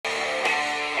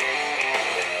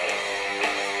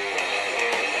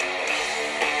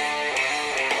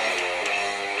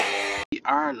We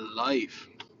are live.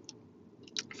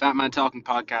 Fat Man Talking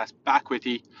Podcast back with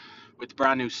you with the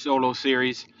brand new solo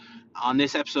series. On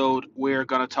this episode, we're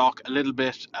going to talk a little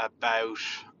bit about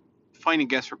finding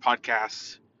guests for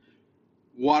podcasts,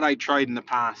 what I tried in the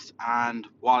past, and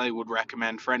what I would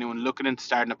recommend for anyone looking into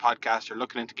starting a podcast or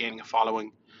looking into gaining a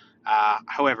following,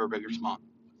 however big or small.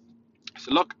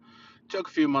 So, look, took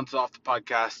a few months off the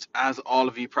podcast, as all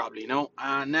of you probably know,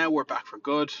 and now we're back for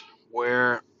good.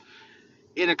 We're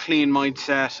in a clean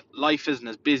mindset, life isn't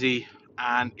as busy,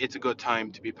 and it's a good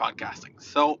time to be podcasting.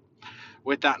 So,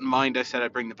 with that in mind, I said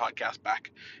I'd bring the podcast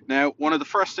back. Now, one of the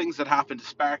first things that happened to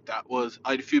spark that was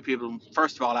I had a few people,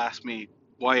 first of all, ask me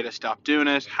why had I stopped doing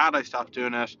it, had I stopped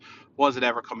doing it, was it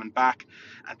ever coming back?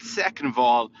 And second of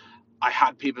all, I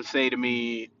had people say to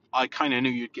me, I kind of knew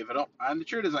you'd give it up. And the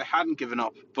truth is, I hadn't given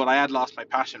up, but I had lost my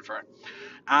passion for it.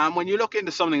 And when you look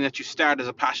into something that you start as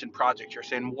a passion project, you're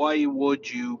saying, why would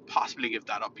you possibly give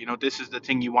that up? You know, this is the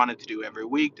thing you wanted to do every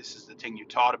week. This is the thing you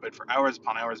thought about for hours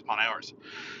upon hours upon hours.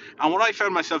 And what I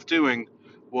found myself doing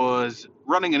was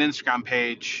running an Instagram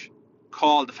page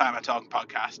called the Fat Man Talking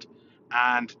Podcast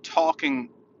and talking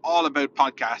all about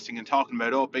podcasting and talking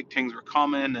about, oh, big things were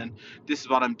coming and this is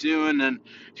what I'm doing. And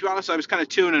to be honest, I was kind of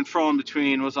to and fro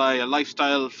between, was I a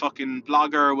lifestyle fucking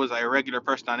blogger? Was I a regular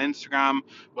person on Instagram?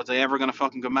 Was I ever going to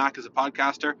fucking go back as a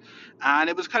podcaster? And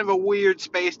it was kind of a weird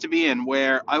space to be in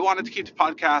where I wanted to keep the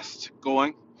podcast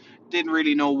going. Didn't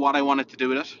really know what I wanted to do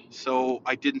with it, so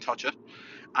I didn't touch it.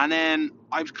 And then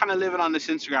I was kind of living on this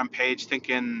Instagram page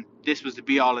thinking this was the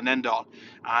be all and end all.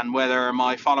 And whether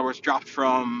my followers dropped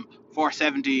from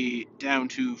 470 down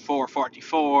to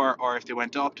 444 or if they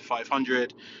went up to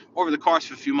 500 over the course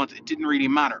of a few months, it didn't really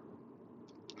matter.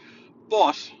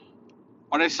 But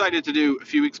what I decided to do a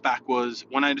few weeks back was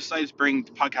when I decided to bring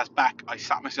the podcast back, I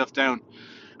sat myself down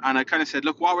and I kind of said,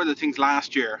 look, what were the things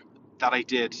last year that I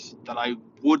did that I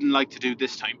wouldn't like to do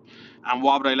this time? And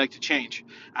what would I like to change?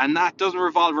 And that doesn't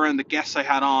revolve around the guests I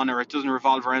had on, or it doesn't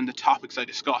revolve around the topics I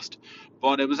discussed,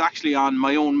 but it was actually on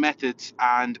my own methods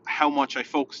and how much I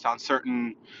focused on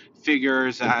certain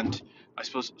figures and I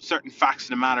suppose certain facts of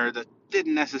the matter that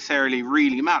didn't necessarily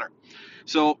really matter.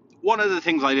 So one of the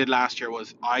things I did last year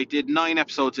was I did 9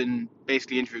 episodes in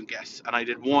basically interviewing guests, and I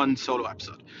did 1 solo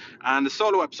episode. And the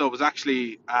solo episode was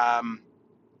actually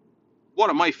one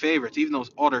of my favorites, even though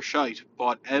it's utter shite.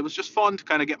 But it was just fun to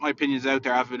kind of get my opinions out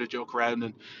there, have a bit of joke around,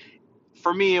 and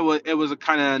for me, it was a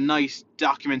kind of nice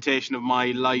documentation of my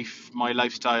life, my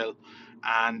lifestyle,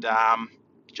 and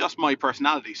just my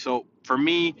personality. So for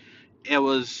me, it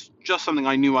was just something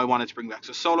I knew I wanted to bring back.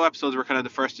 So solo episodes were kind of the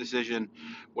first decision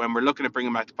when we're looking at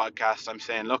bringing back the podcast. I'm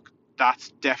saying, look, that's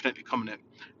definitely coming in,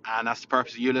 and that's the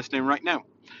purpose of you listening right now.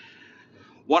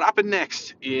 What happened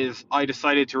next is I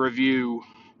decided to review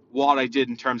what I did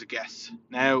in terms of guests.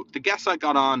 Now, the guests I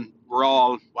got on were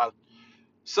all, well,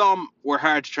 some were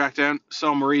hard to track down,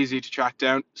 some were easy to track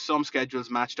down, some schedules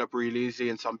matched up really easy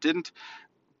and some didn't,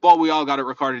 but we all got it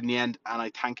recorded in the end, and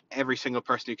I thank every single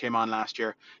person who came on last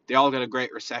year. They all got a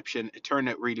great reception. It turned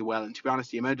out really well, and to be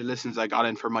honest, the amount of listens I got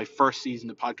in for my first season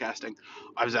of podcasting,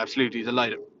 I was absolutely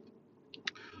delighted.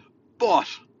 But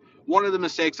one of the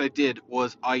mistakes I did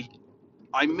was I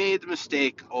made the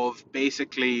mistake of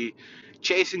basically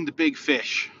chasing the big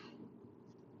fish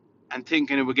and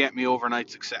thinking it would get me overnight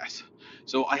success.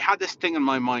 So I had this thing in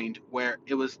my mind where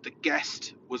it was the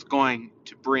guest was going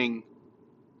to bring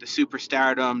the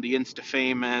superstardom, the insta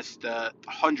famous, the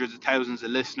hundreds of thousands of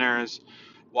listeners,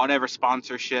 whatever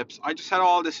sponsorships. I just had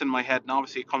all this in my head, and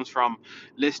obviously it comes from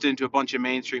listening to a bunch of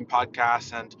mainstream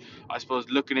podcasts and I suppose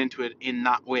looking into it in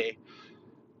that way.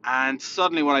 And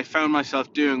suddenly what I found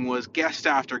myself doing was guest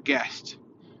after guest.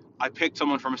 I picked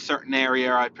someone from a certain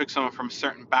area, I picked someone from a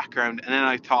certain background, and then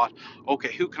I thought,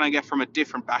 okay, who can I get from a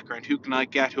different background? Who can I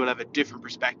get who will have a different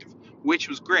perspective? Which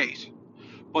was great.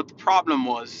 But the problem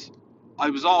was,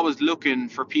 I was always looking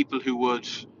for people who would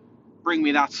bring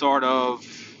me that sort of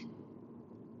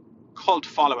cult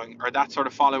following, or that sort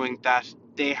of following that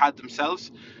they had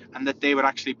themselves and that they would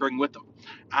actually bring with them.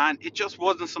 And it just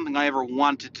wasn't something I ever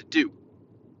wanted to do.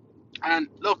 And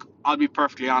look, I'll be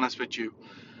perfectly honest with you.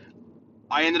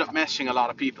 I ended up messaging a lot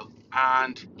of people.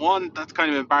 And one, that's kind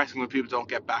of embarrassing when people don't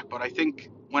get back. But I think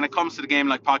when it comes to the game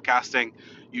like podcasting,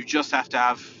 you just have to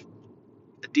have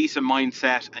a decent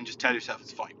mindset and just tell yourself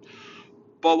it's fine.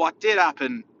 But what did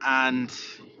happen, and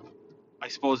I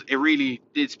suppose it really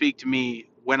did speak to me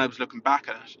when I was looking back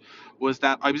at it, was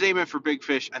that I was aiming for big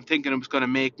fish and thinking it was going to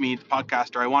make me the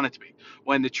podcaster I wanted to be.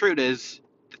 When the truth is,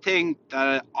 the thing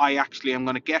that I actually am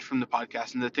going to get from the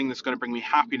podcast and the thing that's going to bring me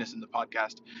happiness in the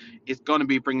podcast is going to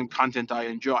be bringing content I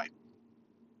enjoy.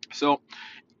 So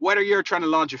whether you're trying to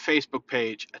launch a Facebook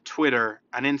page, a Twitter,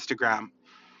 an Instagram,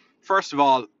 first of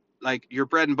all, like, your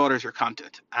bread and butter is your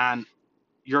content, and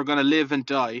you're going to live and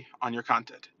die on your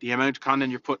content. The amount of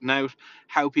content you're putting out,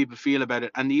 how people feel about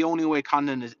it, and the only way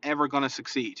content is ever going to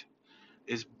succeed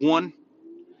is, one,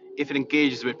 if it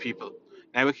engages with people.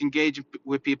 Now, it can engage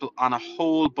with people on a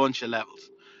whole bunch of levels.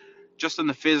 Just on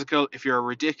the physical, if you're a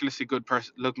ridiculously good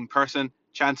looking person,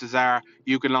 chances are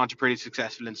you can launch a pretty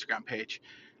successful Instagram page.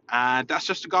 And that's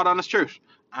just a God honest truth.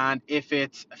 And if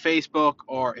it's a Facebook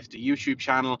or if the YouTube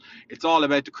channel, it's all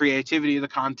about the creativity of the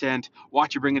content,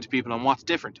 what you're bringing to people, and what's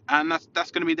different. And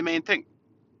that's going to be the main thing.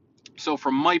 So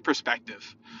from my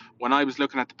perspective, when I was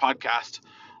looking at the podcast,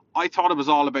 I thought it was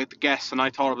all about the guests, and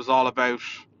I thought it was all about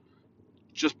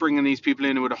just bringing these people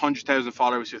in with 100,000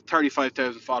 followers, who have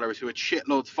 35,000 followers, who had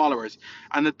shitloads of followers,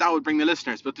 and that would bring the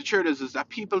listeners. But the truth is that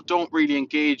people don't really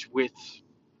engage with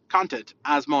content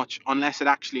as much unless it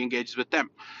actually engages with them.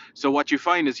 So what you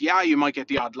find is, yeah, you might get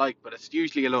the odd like, but it's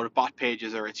usually a load of bot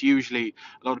pages, or it's usually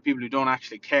a load of people who don't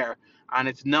actually care, and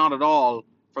it's not at all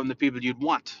from the people you'd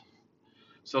want.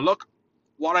 So look,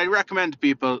 what I recommend to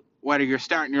people, whether you're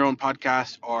starting your own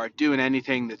podcast or doing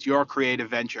anything that's your creative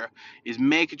venture, is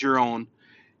make it your own.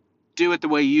 Do it the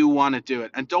way you want to do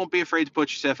it, and don't be afraid to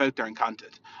put yourself out there in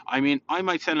content. I mean, I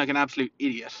might sound like an absolute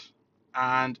idiot,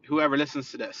 and whoever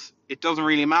listens to this, it doesn't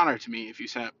really matter to me if you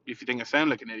think I sound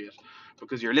like an idiot,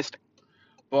 because you're listening.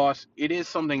 But it is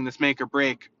something that's make or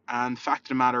break, and the fact of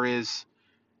the matter is,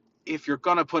 if you're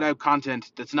gonna put out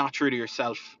content that's not true to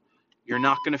yourself, you're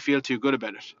not gonna feel too good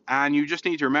about it, and you just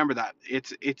need to remember that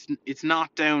it's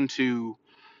not down to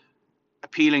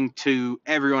appealing to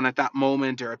everyone at that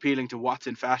moment or appealing to what's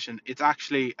in fashion. It's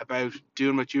actually about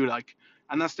doing what you like,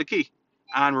 and that's the key.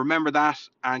 And remember that,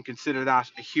 and consider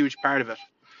that a huge part of it.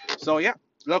 So yeah,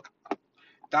 look,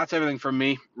 that's everything from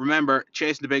me. Remember,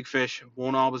 chasing the big fish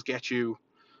won't always get you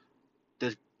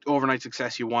the overnight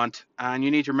success you want, and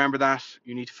you need to remember that.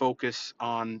 You need to focus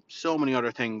on so many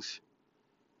other things.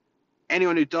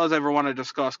 Anyone who does ever want to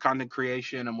discuss content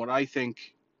creation and what I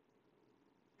think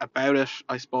about it,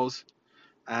 I suppose,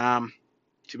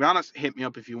 to be honest, hit me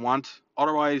up if you want.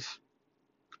 Otherwise,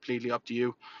 completely up to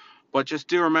you. But just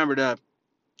do remember to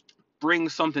bring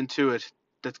something to it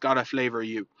that's got a flavor of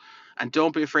you. And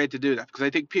don't be afraid to do that, because I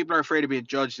think people are afraid of being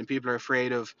judged, and people are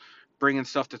afraid of bringing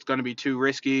stuff that's going to be too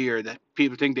risky, or that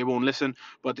people think they won't listen.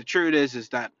 But the truth is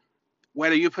that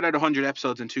whether you put out 100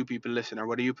 episodes and 2 people listen, or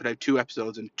whether you put out 2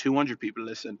 episodes and 200 people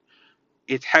listen,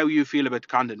 it's how you feel about the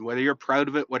content, whether you're proud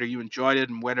of it, whether you enjoyed it,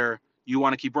 and whether you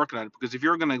want to keep working on it. Because if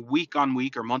you're going to week on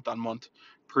week or month on month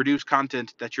produce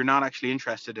content that you're not actually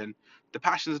interested in, the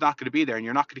passion's not going to be there, and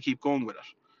you're not going to keep going with it.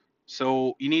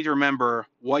 So you need to remember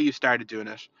why you started doing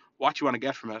it, what you want to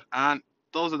get from it, and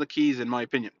those are the keys, in my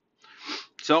opinion.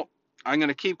 So I'm going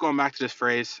to keep going back to this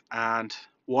phrase, and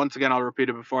once again, I'll repeat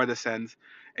it before this ends,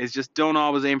 is just don't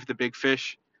always aim for the big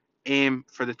fish, aim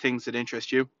for the things that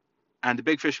interest you, and the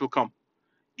big fish will come.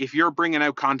 If you're bringing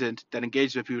out content that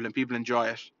engages with people and people enjoy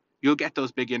it, you'll get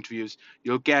those big interviews,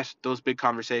 you'll get those big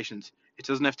conversations. It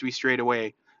doesn't have to be straight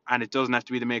away, and it doesn't have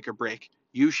to be the make or break.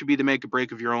 You should be the make or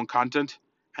break of your own content,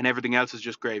 and everything else is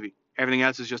just gravy. Everything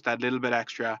else is just that little bit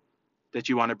extra that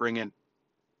you want to bring in.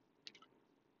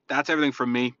 That's everything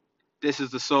from me. This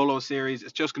is the solo series.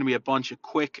 It's just going to be a bunch of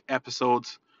quick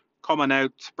episodes coming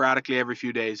out sporadically every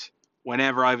few days,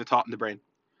 whenever I have a thought in the brain.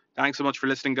 Thanks so much for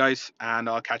listening, guys, and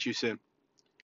I'll catch you soon.